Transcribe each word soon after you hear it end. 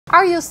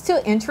Are you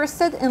still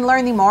interested in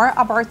learning more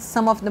about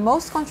some of the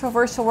most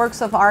controversial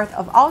works of art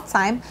of all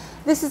time?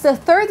 This is the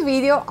third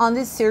video on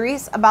this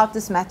series about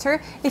this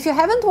matter. If you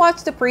haven't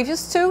watched the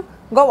previous two,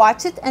 go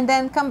watch it and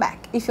then come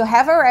back. If you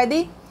have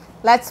already,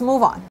 let's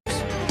move on.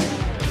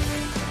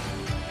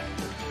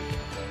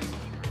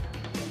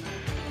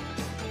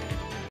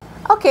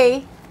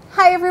 Okay,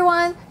 hi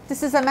everyone,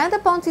 this is Amanda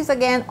Pontes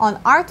again on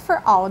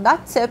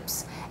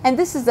artforall.tips, and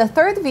this is the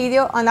third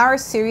video on our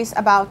series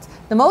about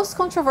the most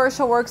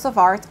controversial works of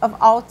art of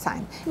all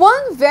time.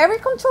 One very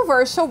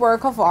controversial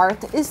work of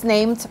art is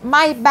named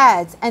My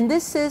Bad, and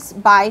this is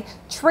by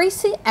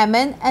Tracy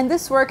Emin, and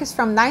this work is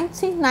from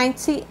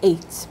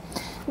 1998.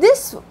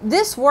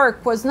 This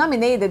work was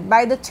nominated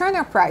by the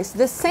Turner Prize,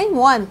 the same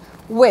one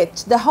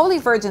which the Holy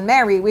Virgin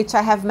Mary, which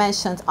I have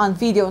mentioned on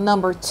video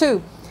number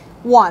 2,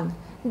 won.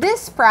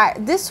 This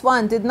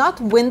one did not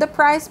win the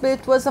prize, but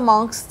it was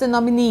amongst the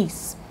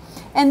nominees.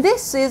 And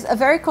this is a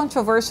very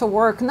controversial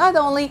work, not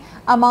only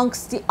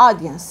amongst the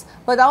audience,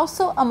 but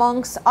also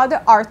amongst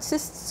other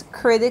artists,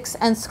 critics,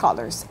 and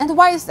scholars. And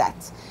why is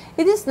that?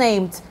 It is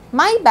named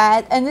My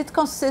Bad, and it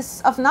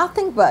consists of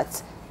nothing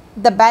but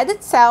the bed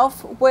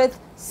itself with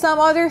some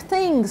other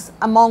things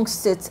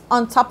amongst it,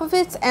 on top of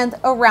it and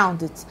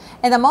around it.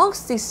 And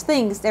amongst these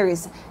things there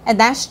is an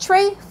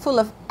ashtray full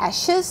of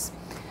ashes,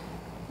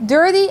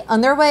 dirty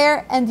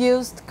underwear, and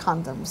used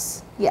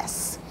condoms.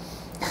 Yes.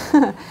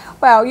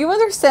 Well, you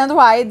understand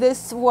why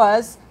this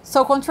was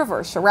so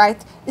controversial,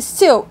 right?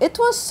 Still, it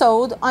was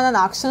sold on an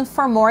auction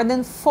for more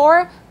than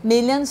 4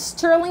 million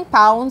sterling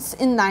pounds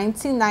in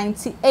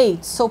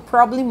 1998, so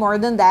probably more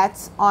than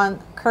that on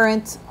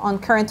current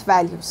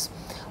values.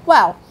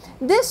 Well,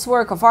 this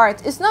work of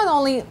art is not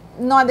only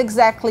not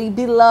exactly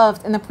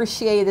beloved and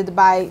appreciated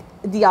by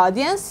the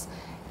audience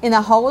in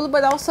a whole,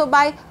 but also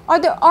by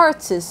other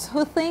artists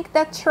who think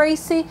that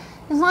Tracy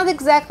is not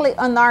exactly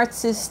an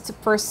artist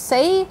per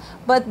se,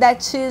 but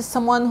that she is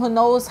someone who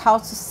knows how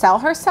to sell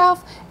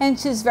herself, and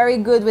she's very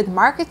good with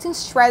marketing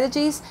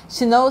strategies.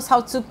 She knows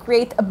how to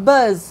create a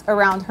buzz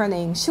around her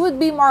name. She would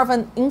be more of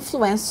an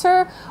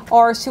influencer,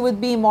 or she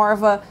would be more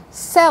of a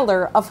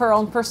seller of her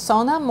own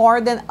persona more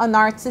than an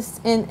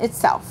artist in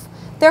itself.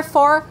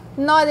 Therefore,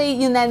 not a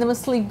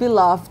unanimously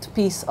beloved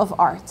piece of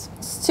art.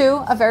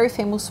 Still a very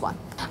famous one.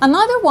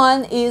 Another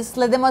one is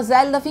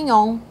Lesdemoiselles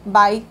d'Avignon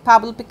by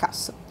Pablo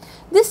Picasso.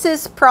 This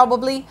is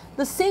probably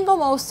the single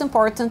most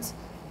important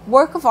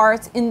work of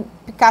art in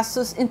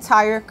Picasso's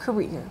entire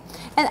career.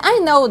 And I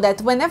know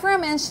that whenever I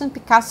mention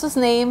Picasso's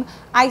name,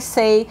 I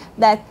say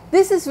that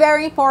this is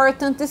very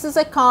important, this is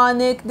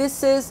iconic,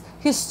 this is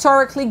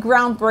historically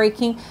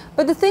groundbreaking.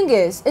 But the thing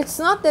is, it's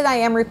not that I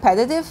am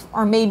repetitive,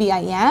 or maybe I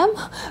am,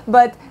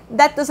 but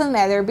that doesn't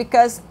matter,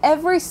 because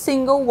every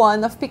single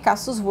one of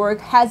Picasso's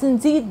work has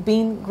indeed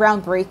been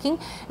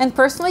groundbreaking. And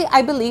personally,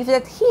 I believe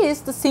that he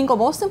is the single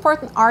most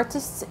important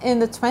artist in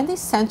the 20th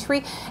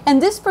century.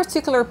 And this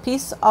particular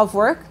piece of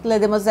work,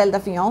 Lesdemoiselles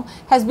d'Avignon,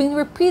 has been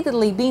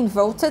repeatedly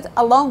voted,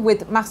 along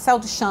with Marcel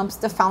Duchamp's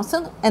The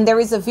Fountain. And there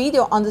is a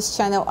video on this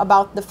channel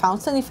about The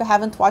Fountain. If you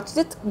haven't watched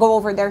it, go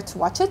over there to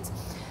watch it.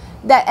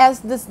 That as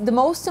the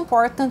most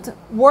important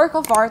work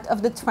of art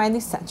of the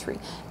 20th century.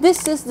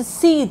 This is the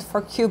seed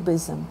for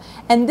Cubism,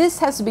 and this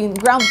has been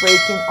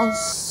groundbreaking on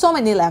so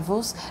many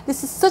levels.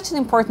 This is such an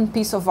important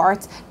piece of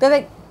art that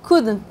I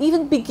couldn't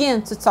even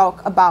begin to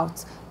talk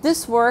about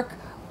this work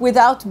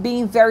without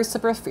being very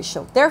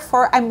superficial.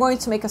 Therefore, I'm going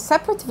to make a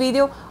separate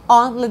video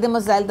on Les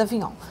Demoiselles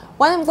d'Avignon.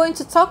 What I'm going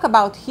to talk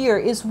about here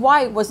is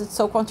why was it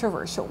so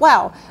controversial.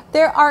 Well,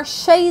 there are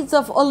shades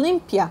of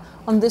Olympia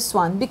on this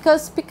one,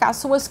 because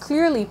Picasso was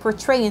clearly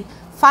portraying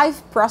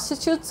 5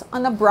 prostitutes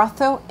on a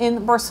brothel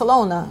in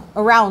Barcelona,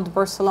 around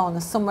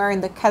Barcelona, somewhere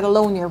in the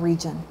Catalonia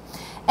region.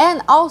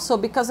 And also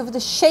because of the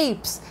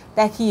shapes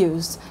that he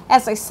used.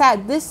 As I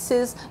said, this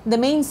is the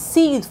main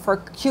seed for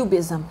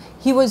Cubism.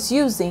 He was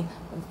using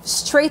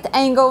straight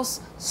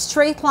angles,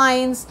 straight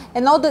lines,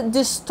 and all the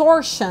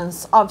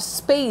distortions of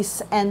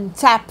space and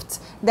depth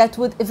that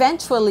would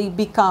eventually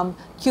become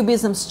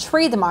Cubism's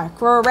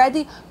trademark were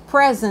already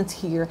present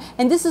here.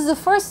 And this is the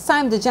first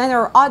time the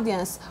general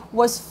audience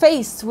was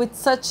faced with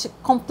such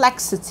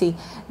complexity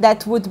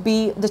that would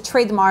be the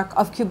trademark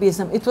of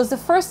Cubism. It was the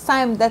first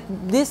time that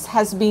this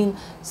has been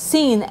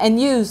seen and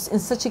used in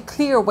such a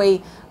clear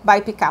way by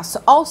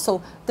Picasso.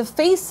 Also, the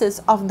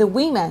faces of the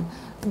women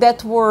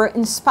that were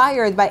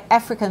inspired by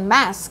African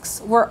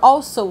masks were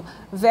also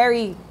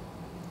very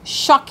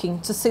shocking,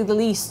 to say the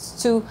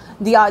least, to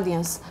the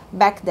audience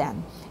back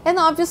then. And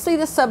obviously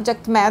the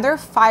subject matter,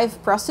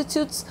 5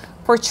 prostitutes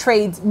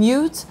portrayed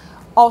nude,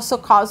 also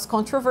caused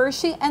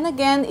controversy. And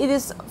again, it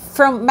is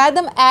from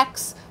Madame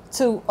X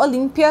to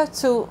Olympia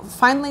to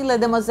finally Les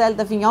Demoiselles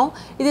d'Avignon.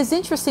 It is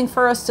interesting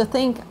for us to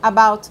think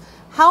about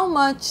how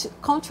much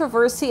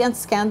controversy and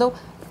scandal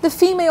the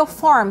female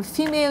form,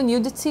 female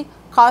nudity,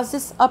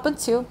 causes up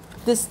until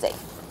this day.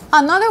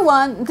 Another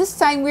one, this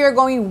time we are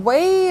going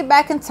way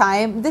back in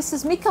time. This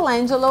is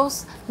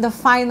Michelangelo's The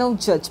Final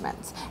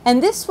Judgment.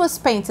 And this was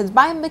painted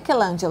by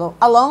Michelangelo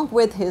along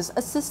with his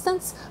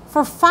assistants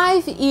for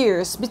 5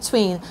 years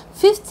between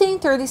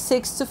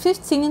 1536 to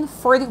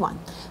 1541.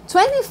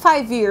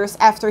 25 years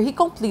after he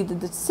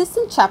completed the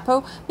Sistine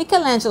Chapel,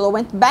 Michelangelo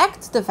went back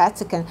to the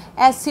Vatican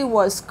as he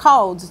was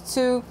called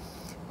to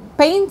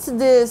paint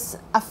this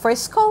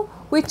fresco,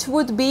 which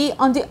would be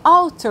on the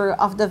altar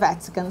of the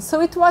Vatican. So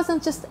it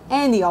wasn't just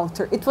any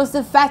altar, it was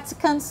the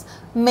Vatican's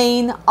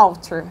main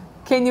altar.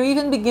 Can you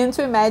even begin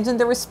to imagine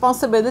the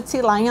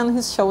responsibility lying on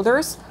his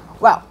shoulders?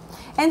 Well,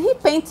 and he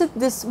painted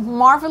this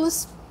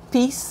marvelous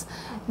piece,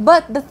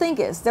 but the thing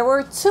is, there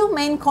were two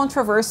main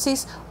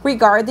controversies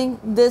regarding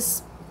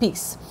this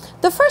piece.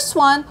 The first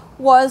one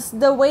was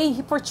the way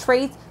he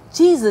portrayed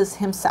Jesus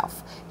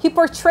himself. He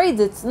portrayed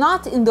it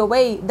not in the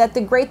way that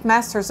the great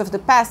masters of the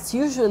past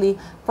usually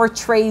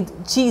portrayed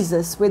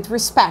Jesus, with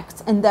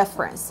respect and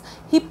deference.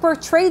 He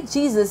portrayed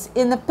Jesus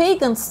in a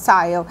pagan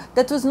style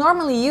that was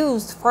normally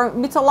used for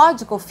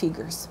mythological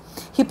figures.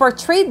 He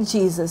portrayed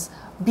Jesus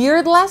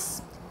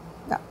beardless.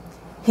 No,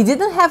 he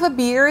didn't have a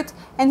beard,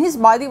 and his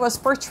body was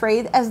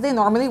portrayed as they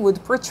normally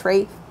would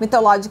portray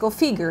mythological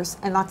figures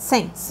and not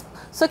saints.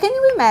 So can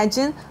you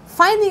imagine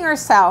finding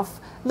yourself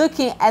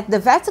looking at the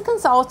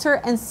Vatican's altar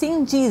and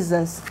seeing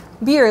Jesus,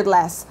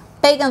 beardless,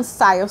 pagan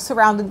style,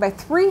 surrounded by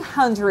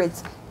 300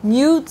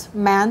 nude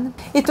men?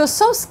 It was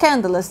so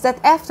scandalous that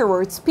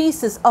afterwards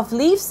pieces of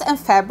leaves and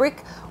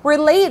fabric were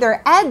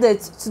later added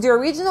to the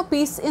original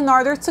piece in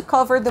order to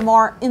cover the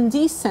more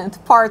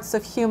indecent parts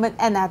of human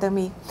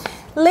anatomy.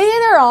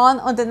 Later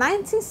on the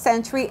 19th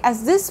century,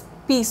 as this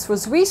piece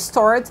was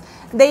restored,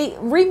 they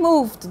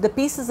removed the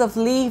pieces of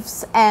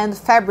leaves and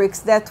fabrics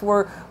that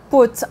were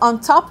put on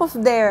top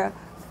of their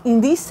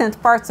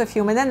indecent parts of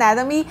human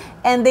anatomy,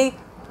 and they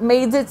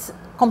made it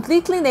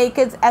completely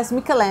naked as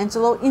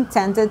Michelangelo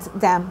intended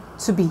them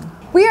to be.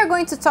 We are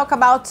going to talk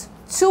about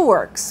two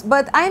works,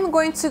 but I'm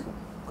going to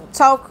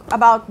talk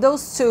about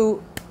those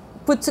two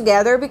put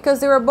together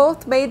because they were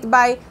both made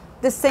by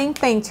the same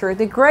painter,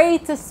 the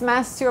greatest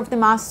master of the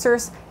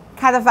masters,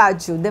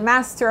 Caravaggio, the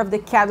master of the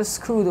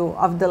chiaroscuro,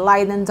 of the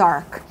light and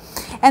dark.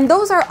 And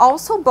those are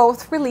also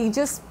both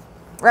religious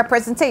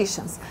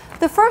representations.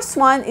 The first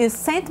one is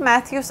St.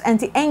 Matthew's and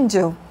the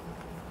Angel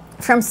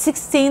from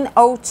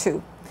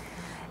 1602.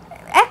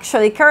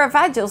 Actually,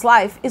 Caravaggio's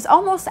life is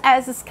almost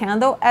as a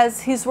scandal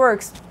as his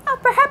works,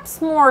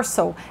 perhaps more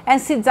so,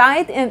 as he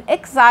died in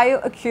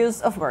exile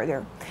accused of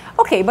murder.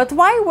 Okay, but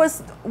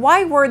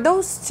why were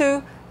those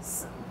two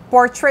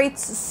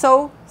portraits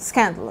so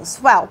scandalous?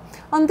 Well,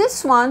 on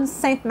this one,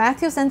 St.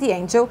 Matthew's and the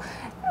Angel,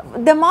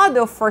 the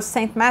model for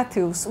St.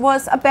 Matthew's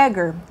was a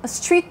beggar, a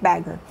street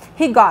beggar.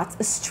 He got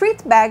a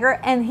street beggar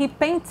and he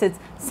painted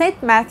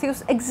St.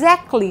 Matthew's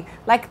exactly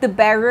like the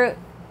beggar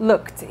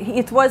looked.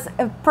 It was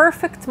a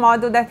perfect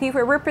model that he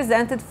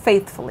represented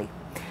faithfully.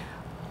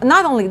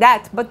 Not only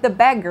that, but the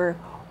beggar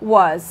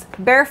was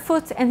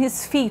barefoot and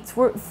his feet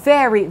were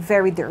very,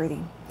 very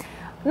dirty.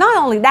 Not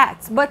only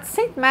that, but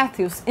St.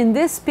 Matthew's in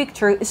this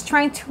picture is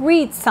trying to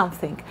read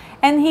something,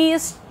 and he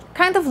is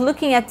kind of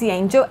looking at the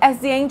angel as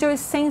the angel is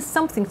saying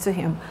something to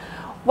him.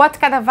 What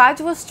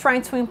Caravaggio was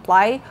trying to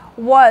imply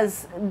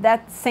was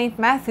that St.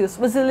 Matthew's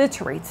was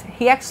illiterate.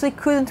 He actually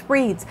couldn't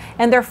read,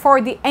 and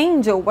therefore the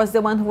angel was the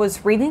one who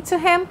was reading to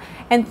him,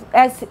 and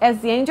as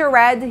the angel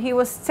read, he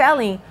was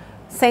telling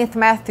St.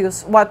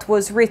 Matthew's what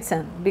was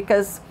written,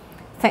 because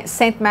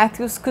St.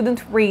 Matthew's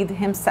couldn't read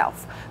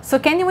himself. So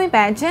can you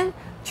imagine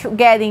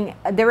trying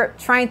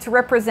to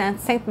represent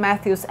St.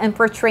 Matthew's and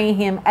portraying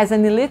him as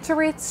an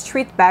illiterate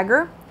street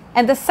beggar?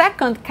 And the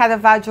second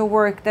Caravaggio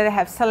work that I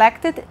have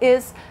selected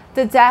is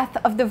The Death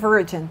of the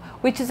Virgin,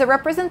 which is a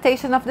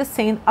representation of the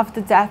scene of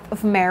the death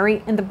of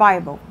Mary in the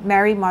Bible,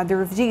 Mary,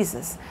 Mother of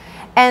Jesus.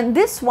 And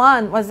this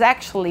one was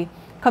actually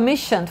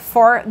commissioned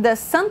for the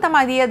Santa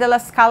Maria della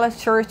Scala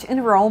church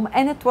in Rome,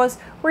 and it was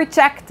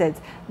rejected.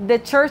 The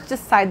church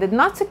decided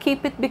not to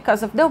keep it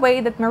because of the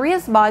way that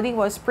Maria's body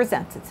was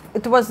presented.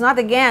 It was not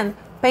again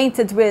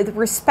painted with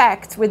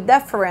respect, with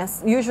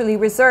deference, usually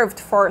reserved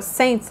for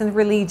saints and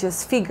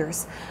religious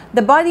figures.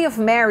 The body of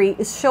Mary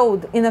is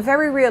showed in a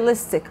very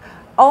realistic,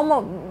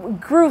 almost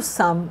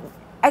gruesome,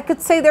 I could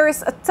say there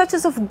is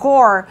touches of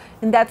gore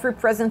in that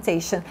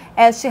representation,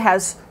 as she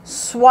has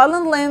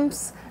swollen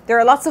limbs, there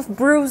are lots of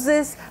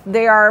bruises,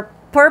 there are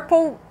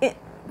purple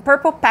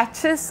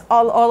patches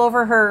all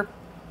over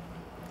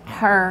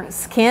her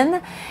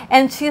skin,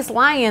 and she's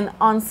lying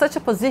on such a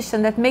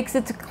position that makes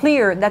it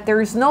clear that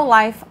there is no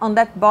life on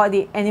that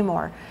body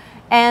anymore.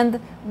 And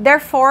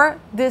therefore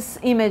this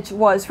image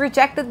was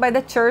rejected by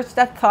the church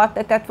that thought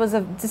that that was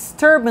a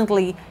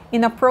disturbingly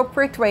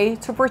inappropriate way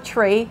to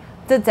portray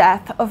the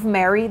death of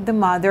Mary, the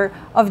mother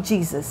of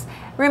Jesus.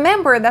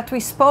 Remember that we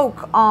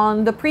spoke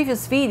on the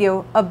previous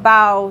video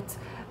about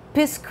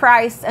Peace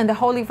Christ and the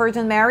Holy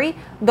Virgin Mary,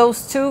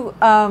 those two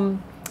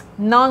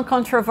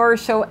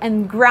non-controversial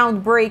and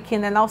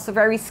groundbreaking and also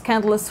very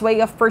scandalous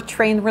way of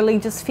portraying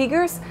religious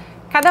figures.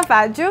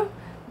 Caravaggio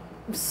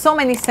so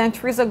many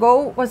centuries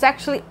ago was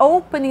actually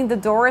opening the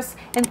doors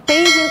and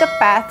paving the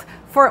path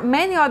for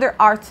many other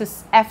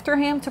artists after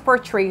him to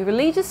portray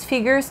religious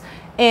figures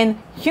in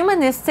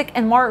humanistic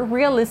and more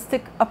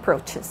realistic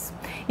approaches.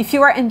 If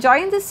you are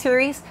enjoying this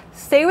series,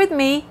 stay with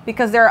me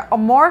because there are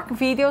more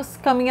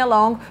videos coming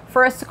along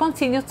for us to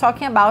continue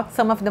talking about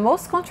some of the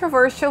most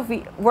controversial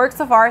works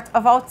of art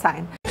of all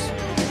time.